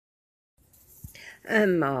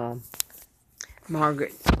I'm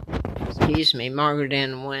Margaret, Margaret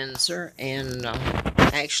Ann Windsor, and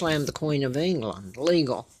actually I'm the Queen of England,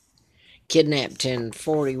 legal. Kidnapped in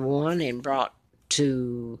 41 and brought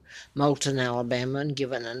to Moulton, Alabama, and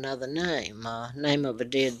given another name, name of a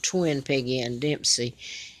dead twin, Peggy Ann Dempsey,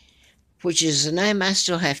 which is a name I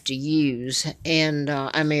still have to use, and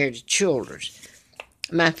I married Childers.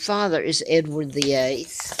 My father is Edward VIII.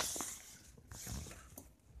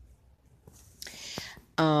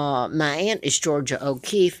 My aunt is Georgia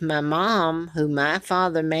O'Keeffe. My mom, who my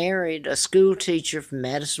father married, a school teacher from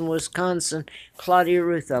Madison, Wisconsin, Claudia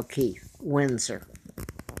Ruth O'Keeffe, Windsor.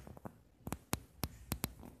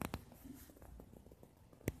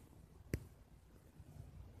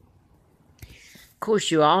 Of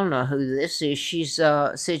course, you all know who this is. She's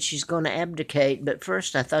said she's going to abdicate, but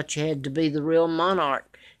first I thought you had to be the real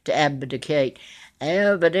monarch to abdicate.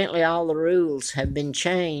 Evidently, all the rules have been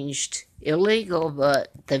changed. Illegal,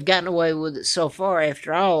 but they've gotten away with it so far.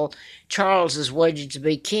 After all, Charles is waited to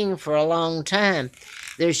be king for a long time.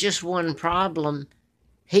 There's just one problem.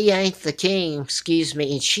 He ain't the king,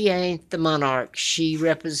 and she ain't the monarch. She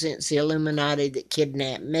represents the Illuminati that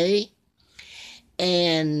kidnapped me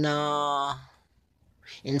and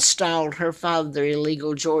installed her father,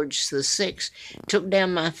 illegal George VI, took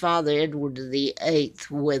down my father, Edward VIII,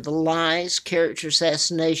 with lies, character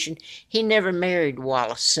assassination. He never married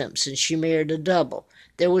Wallace Simpson. She married a double.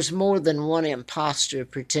 There was more than one impostor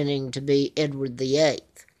pretending to be Edward VIII.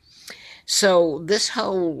 So this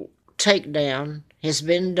whole takedown has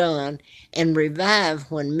been done and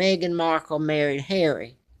revived when Meghan Markle married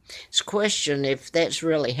Harry. It's a question if that's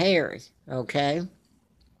really Harry, okay?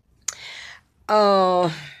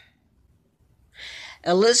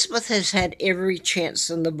 Elizabeth has had every chance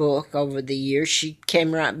in the book over the years. She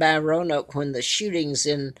came right by Roanoke when the shootings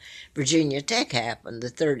in Virginia Tech happened, the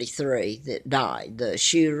 33 that died. The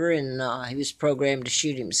shooter, and he was programmed to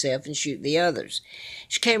shoot himself and shoot the others.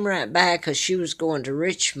 She came right by because she was going to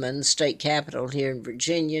Richmond, state capital here in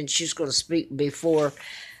Virginia, and she was going to speak before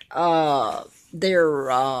their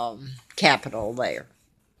capital there.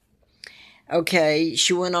 Okay,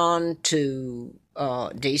 she went on to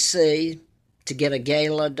D.C., to get a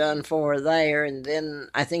gala done for her there, and then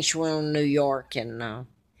I think she went on to New York, and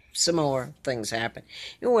some more things happened.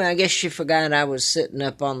 Anyway, I guess she forgot I was sitting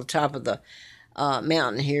up on the top of the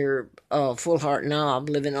mountain here, Full Heart Knob,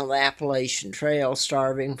 living on the Appalachian Trail,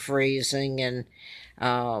 starving, freezing, and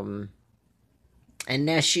now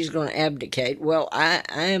she's going to abdicate. Well, I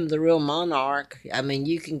am the real monarch. I mean,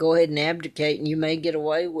 you can go ahead and abdicate, and you may get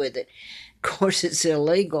away with it. Of course, it's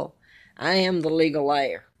illegal. I am the legal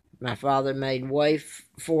heir. My father made way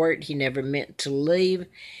for it. He never meant to leave,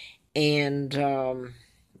 and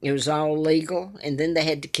it was all legal. And then they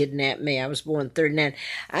had to kidnap me. I was born in 39.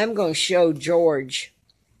 I'm going to show George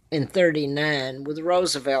in 39 with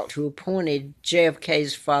Roosevelt, who appointed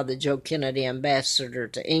JFK's father, Joe Kennedy, ambassador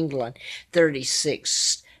to England,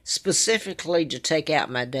 36, specifically to take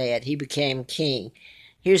out my dad. He became king.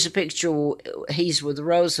 Here's a picture. He's with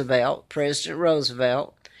Roosevelt, President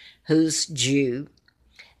Roosevelt, who's Jew,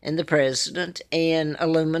 and the president, and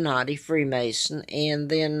Illuminati, Freemason, and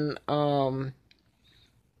then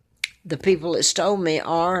the people that stole me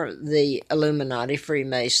are the Illuminati,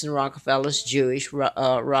 Freemason, Rockefeller's Jewish,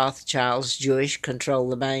 Rothschild's Jewish, control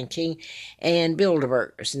the banking, and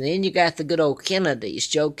Bilderbergers. And then you got the good old Kennedys,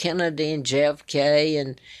 Joe Kennedy and JFK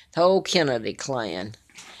and the whole Kennedy clan.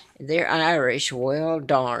 They're Irish. Well,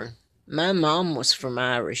 darn. My mom was from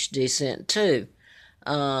Irish descent, too.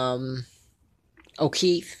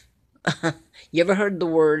 O'Keeffe. You ever heard the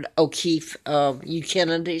word O'Keeffe, you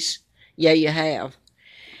Kennedys? Yeah, you have.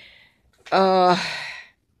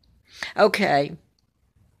 Okay.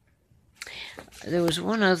 There was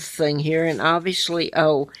one other thing here, and obviously,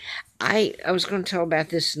 I was going to tell about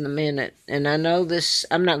this in a minute, and I know this,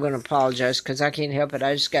 I'm not going to apologize because I can't help it.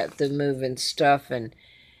 I just got through moving stuff, and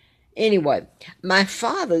anyway, my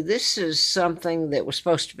father, this is something that was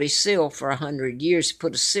supposed to be sealed for 100 years,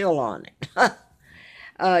 put a seal on it.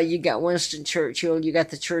 You got Winston Churchill, you got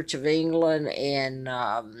the Church of England, and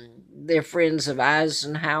they're friends of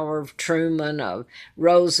Eisenhower, of Truman, of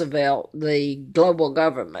Roosevelt, the global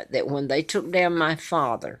government, that when they took down my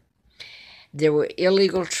father, there were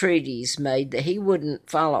illegal treaties made that he wouldn't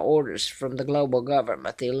follow orders from the global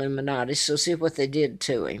government, the Illuminati, so see what they did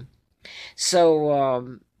to him.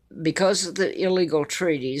 So, because of the illegal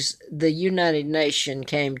treaties, the United Nations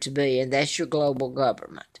came to be, and that's your global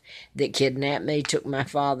government that kidnapped me, took my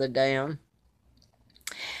father down.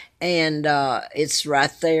 And it's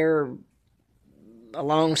right there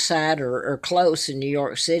alongside or close in New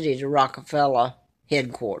York City to Rockefeller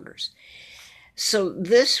headquarters. So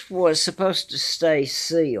this was supposed to stay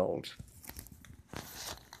sealed.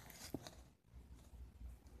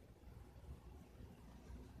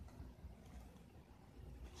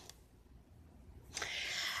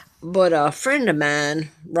 But a friend of mine,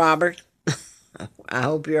 Robert, I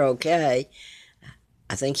hope you're okay.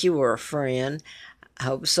 I think you were a friend. I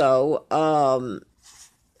hope so.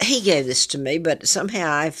 He gave this to me, but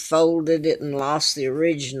somehow I folded it and lost the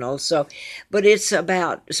original. So, but it's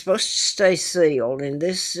supposed to stay sealed, and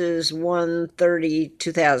this is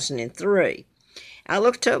 1/30/2003. I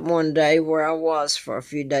looked up one day where I was for a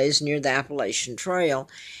few days near the Appalachian Trail,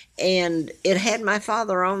 and it had my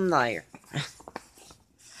father on there.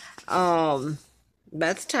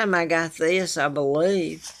 By the time I got this, I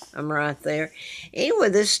believe I'm right there. Anyway,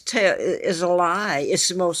 this is a lie. It's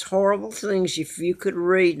the most horrible things if you could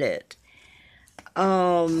read it.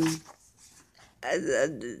 I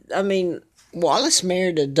mean, Wallace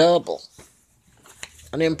married a double,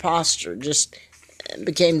 an imposter, just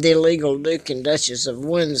became the illegal Duke and Duchess of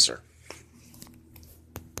Windsor.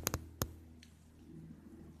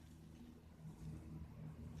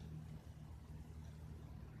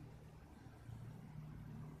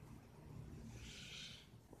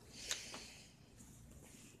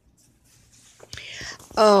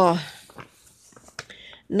 Oh,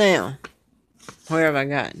 now, where have I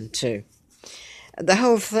gotten to? The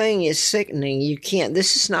whole thing is sickening. You can't,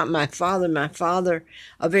 this is not my father. My father,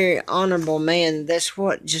 a very honorable man. That's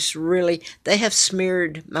what just really, they have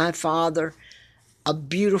smeared my father, a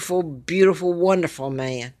beautiful, beautiful, wonderful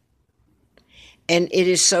man. And it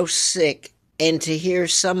is so sick. And to hear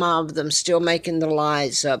some of them still making the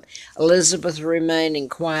lies up. Elizabeth remaining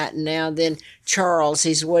quiet now. Then Charles,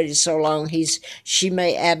 he's waited so long. She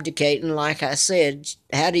may abdicate. And like I said,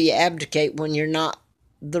 how do you abdicate when you're not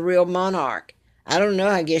the real monarch? I don't know.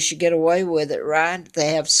 I guess you get away with it, right?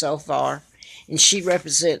 They have so far. And she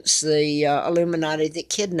represents the Illuminati that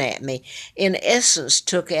kidnapped me. In essence,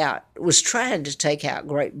 was trying to take out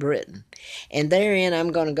Great Britain. And therein,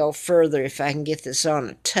 I'm going to go further if I can get this on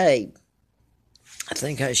a tape. I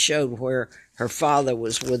think I showed where her father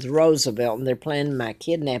was with Roosevelt, and they're planning my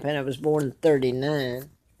kidnapping. I was born in 39.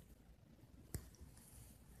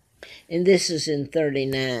 And this is in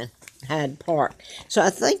 39, Hyde Park. So I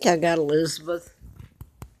think I got Elizabeth,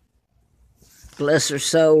 bless her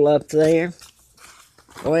soul, up there.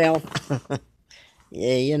 Well,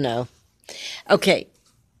 yeah, you know. Okay,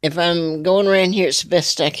 if I'm going around here, it's the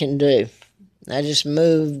best I can do. I just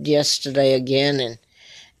moved yesterday again, and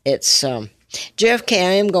it's JFK.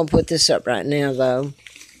 I am going to put this up right now, though.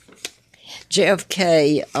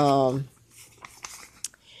 JFK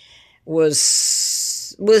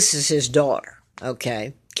this is his daughter,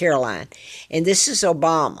 okay, Caroline, and this is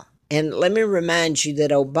Obama. And let me remind you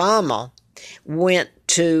that Obama went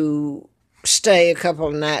to stay a couple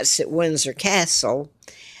of nights at Windsor Castle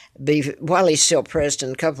while he's still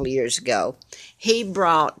president a couple of years ago. He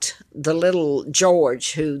brought the little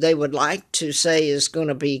George, who they would like to say is going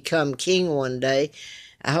to become king one day.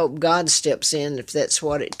 I hope God steps in if that's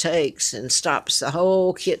what it takes and stops the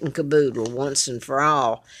whole kit and caboodle once and for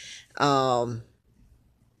all.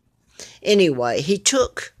 Anyway, he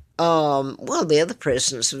took, the other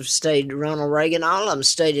presidents have stayed, Ronald Reagan, all of them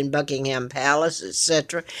stayed in Buckingham Palace,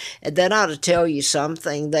 etc. And that ought to tell you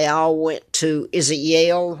something. They all went to, is it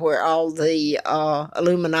Yale, where all the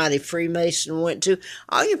Illuminati Freemason went to?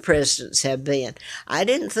 All your presidents have been. I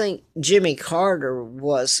didn't think Jimmy Carter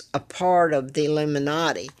was a part of the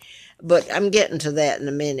Illuminati, but I'm getting to that in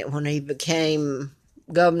a minute when he became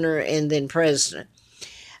governor and then president.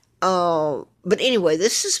 But anyway,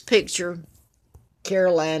 this is a picture,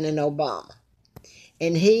 Caroline and Obama.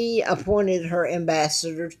 And he appointed her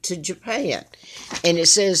ambassador to Japan. And it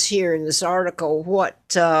says here in this article why.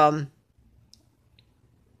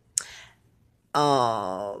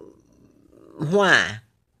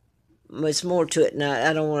 There's more to it now.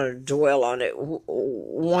 I don't want to dwell on it.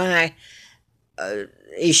 Why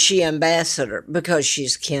is she ambassador? Because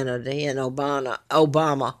she's Kennedy and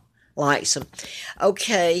Obama likes them.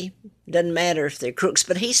 Okay, doesn't matter if they're crooks,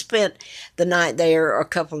 but he spent the night there, or a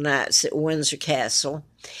couple nights at Windsor Castle,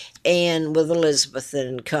 and with Elizabeth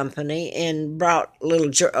and company, and brought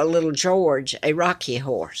little George a rocking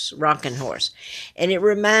horse, and it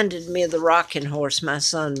reminded me of the rocking horse my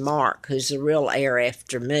son Mark, who's the real heir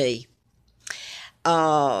after me.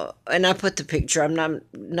 And I put the picture. I'm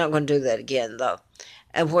not going to do that again though.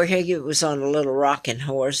 And where he was on a little rocking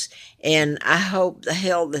horse, and I hope the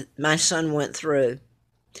hell that my son went through,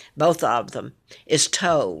 both of them, is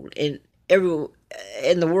told, and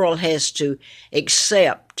the world has to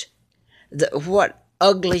accept what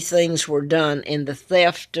ugly things were done in the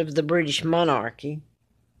theft of the British monarchy.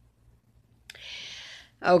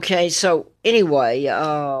 Okay, so anyway,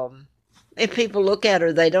 if people look at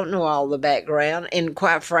her, they don't know all the background, and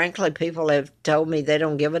quite frankly, people have told me they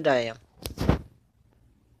don't give a damn.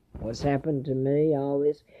 What's happened to me, all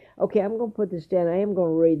this. Okay, I'm going to put this down. I am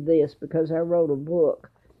going to read this because I wrote a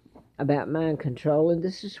book about mind control, and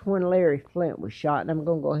this is when Larry Flint was shot, and I'm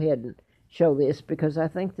going to go ahead and show this because I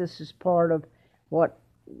think this is part of what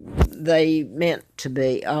they meant to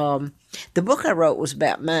be. The book I wrote was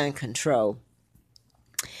about mind control.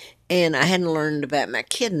 And I hadn't learned about my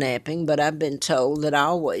kidnapping, but I've been told that I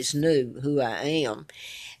always knew who I am.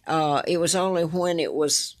 It was only when it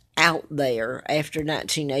was out there after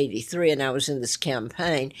 1983 and I was in this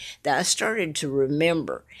campaign that I started to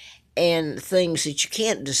remember, and things that you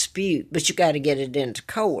can't dispute, but you got to get it into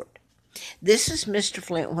court. This is Mr.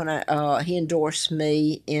 Flint when he endorsed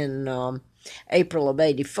me in April of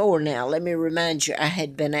 84. Now, let me remind you, I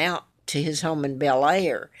had been out to his home in Bel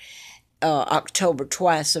Air October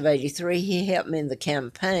twice of 83. He helped me in the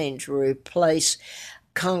campaign to replace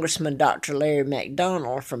Congressman Dr. Larry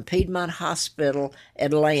McDonald from Piedmont Hospital,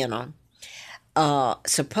 Atlanta.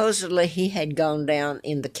 Supposedly, he had gone down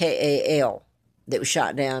in the KAL that was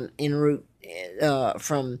shot down en route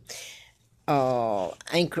from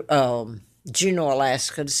Juneau,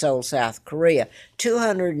 Alaska to Seoul, South Korea.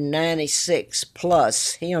 296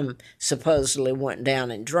 plus him supposedly went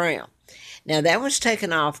down and drowned. Now, that was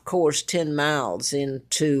taken off course 10 miles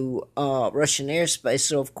into Russian airspace,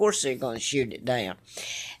 so of course they're going to shoot it down.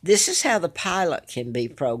 This is how the pilot can be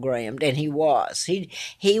programmed, and he was.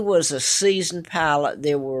 He was a seasoned pilot.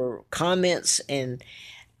 There were comments and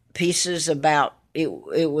pieces about it.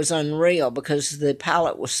 It was unreal because the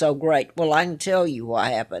pilot was so great. Well, I can tell you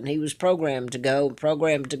what happened. He was programmed to go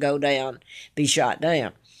down, be shot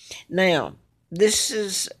down. Now,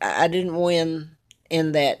 I didn't win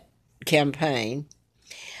in that campaign.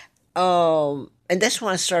 And that's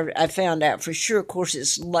when I found out for sure. Of course,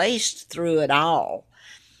 it's laced through it all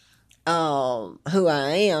who I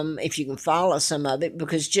am, if you can follow some of it,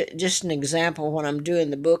 because just an example, when I'm doing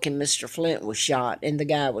the book and Mr. Flint was shot and the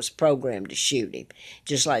guy was programmed to shoot him,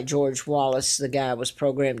 just like George Wallace, the guy was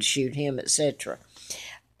programmed to shoot him, etc.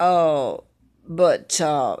 So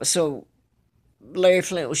Larry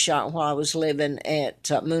Flint was shot while I was living at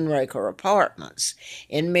Moonraker Apartments.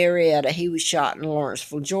 In Marietta, he was shot in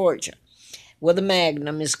Lawrenceville, Georgia, with a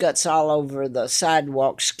Magnum. His guts all over the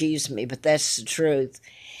sidewalk, excuse me, but that's the truth.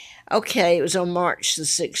 Okay, it was on March the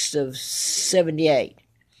 6th of 78.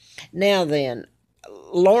 Now then,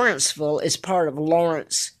 Lawrenceville is part of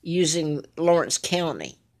Lawrence, using Lawrence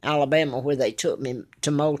County, Alabama, where they took me to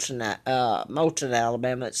Moulton,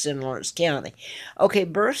 Alabama. It's in Lawrence County. Okay,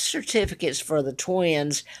 birth certificates for the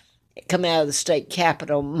twins come out of the state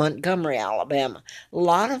capital, Montgomery, Alabama. A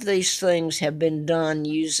lot of these things have been done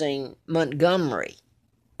using Montgomery,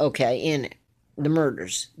 in it, the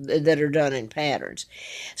murders that are done in patterns.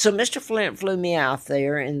 So Mr. Flint flew me out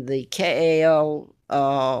there, and the KAL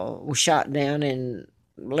was shot down, and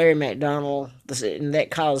Larry McDonald, and that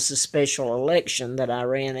caused the special election that I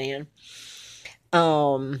ran in.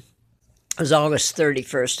 It was August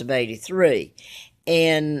 31st of 83.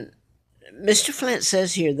 And Mr. Flint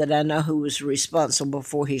says here that I know who was responsible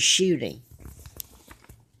for his shooting.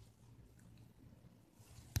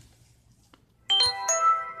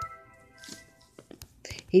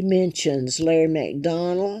 He mentions Larry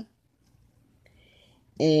McDonald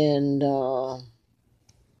and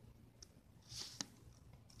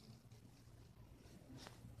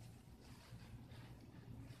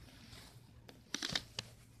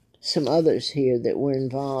some others here that were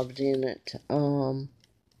involved in it. Al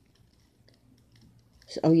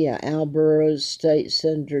Burroughs, State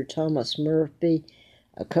Senator Thomas Murphy,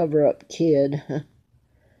 a cover-up kid.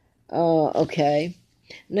 Okay.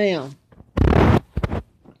 Now,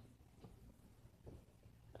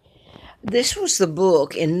 this was the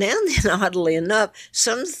book, and now then, oddly enough,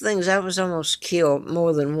 some of the things I was almost killed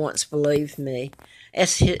more than once, believe me.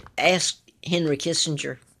 Ask Henry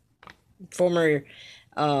Kissinger, former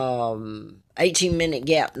 18-minute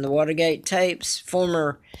gap in the Watergate tapes,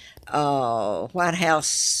 former White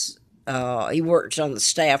House, he worked on the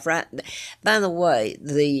staff, right? By the way,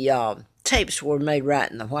 the tapes were made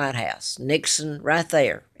right in the White House. Nixon, right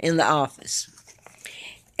there, in the office.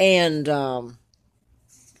 And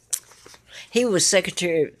he was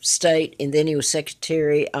Secretary of State, and then he was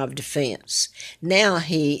Secretary of Defense. Now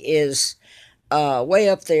he is way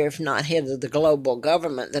up there, if not head of the global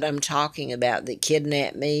government that I'm talking about, that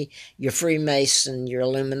kidnapped me, your Freemason, your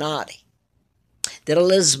Illuminati, that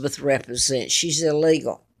Elizabeth represents. She's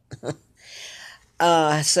illegal.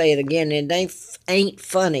 I say it again, it ain't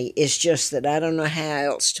funny. It's just that I don't know how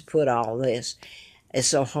else to put all this. It's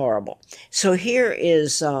so horrible. So here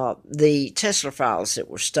is the Tesla files that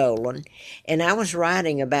were stolen, and I was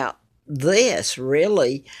writing about this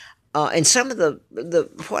really. And some of the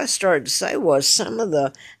what I started to say was some of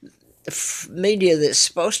the media that's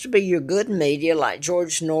supposed to be your good media, like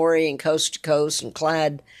George Norrie and Coast to Coast and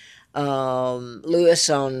Clyde Lewis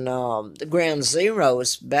on the Ground Zero,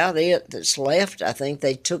 is about it that's left. I think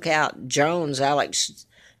they took out Alex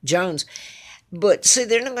Jones. But see,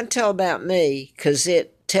 they're not going to tell about me because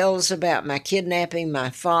it tells about my kidnapping my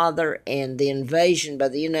father and the invasion by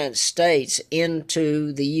the United States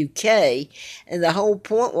into the UK. And the whole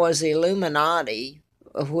point was the Illuminati,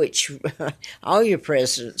 of which all your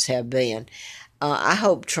presidents have been. I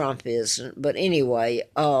hope Trump isn't. But anyway,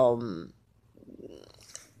 I don't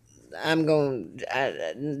want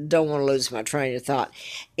to lose my train of thought.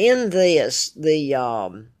 In this,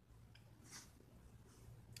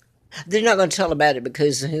 they're not going to tell about it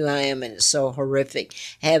because of who I am, and it's so horrific.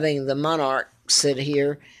 Having the monarch sit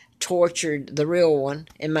here, tortured the real one,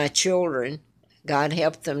 and my children, God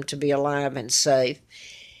help them to be alive and safe,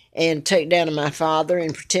 and take down my father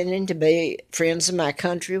and pretending to be friends of my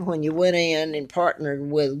country when you went in and partnered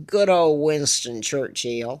with good old Winston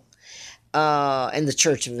Churchill and the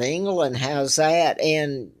Church of England. How's that?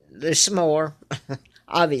 And there's some more.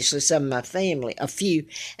 Obviously, some of my family, a few.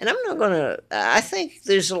 And I'm not going to, I think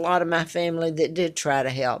there's a lot of my family that did try to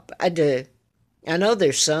help. I do. I know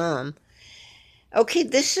there's some. Okay,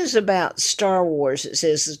 this is about Star Wars. It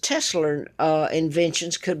says the Tesla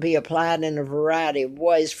inventions could be applied in a variety of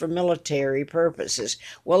ways for military purposes.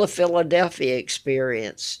 Well, the Philadelphia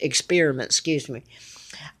experiment, excuse me.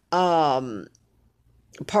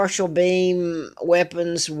 Partial beam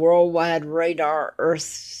weapons, worldwide radar,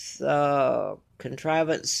 Earth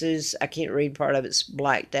contrivances. I can't read part of it. It's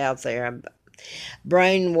blacked out there.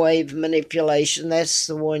 Brainwave manipulation. That's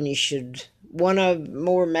the one you should. One of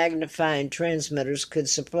more magnifying transmitters could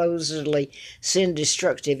supposedly send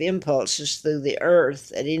destructive impulses through the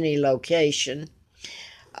Earth at any location.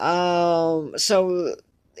 So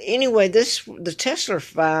anyway, the Tesla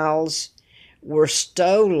files were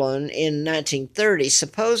stolen in 1930,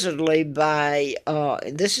 supposedly by,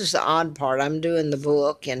 this is the odd part, I'm doing the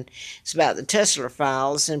book, and it's about the Tesla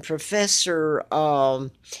files, and professor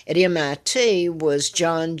at MIT was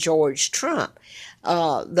John George Trump,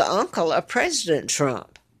 the uncle of President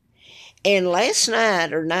Trump. And last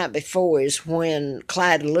night or night before is when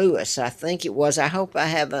Clyde Lewis, I think it was, I hope I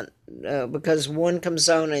haven't, because one comes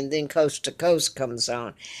on and then Coast to Coast comes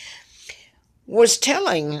on, was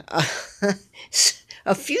telling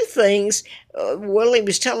a few things. Well, he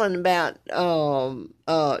was telling about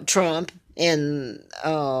Trump and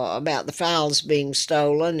about the files being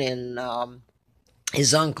stolen, and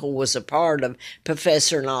his uncle was a part of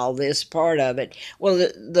Professor and all this, part of it. Well,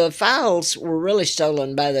 the files were really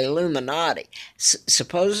stolen by the Illuminati.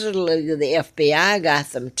 Supposedly the FBI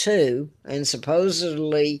got them too, and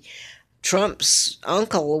supposedly Trump's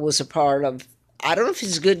uncle was a part of, I don't know if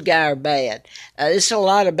he's a good guy or bad. There's a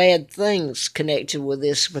lot of bad things connected with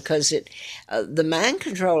this because the mind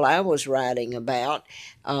control I was writing about,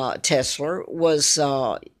 Tesla, was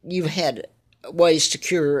you've had ways to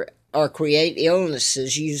cure or create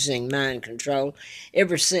illnesses using mind control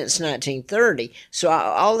ever since 1930. So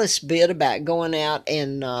all this bit about going out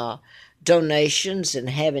and donations and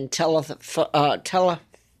having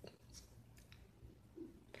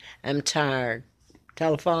I'm tired.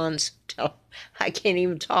 Telephones. I can't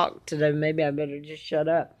even talk today. Maybe I better just shut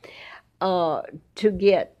up. To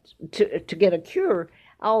get a cure,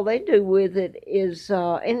 all they do with it is,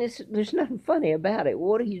 and there's nothing funny about it.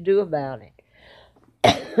 What do you do about it?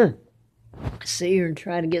 Sit here and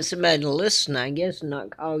try to get somebody to listen, I guess, and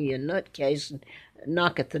not call you a nutcase and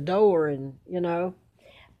knock at the door, and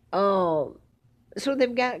so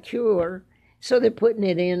they've got a cure. So they're putting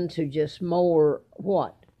it into just more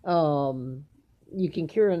what? You can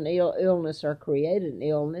cure an illness or create an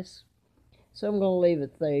illness. So I'm going to leave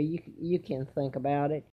it there. You can think about it.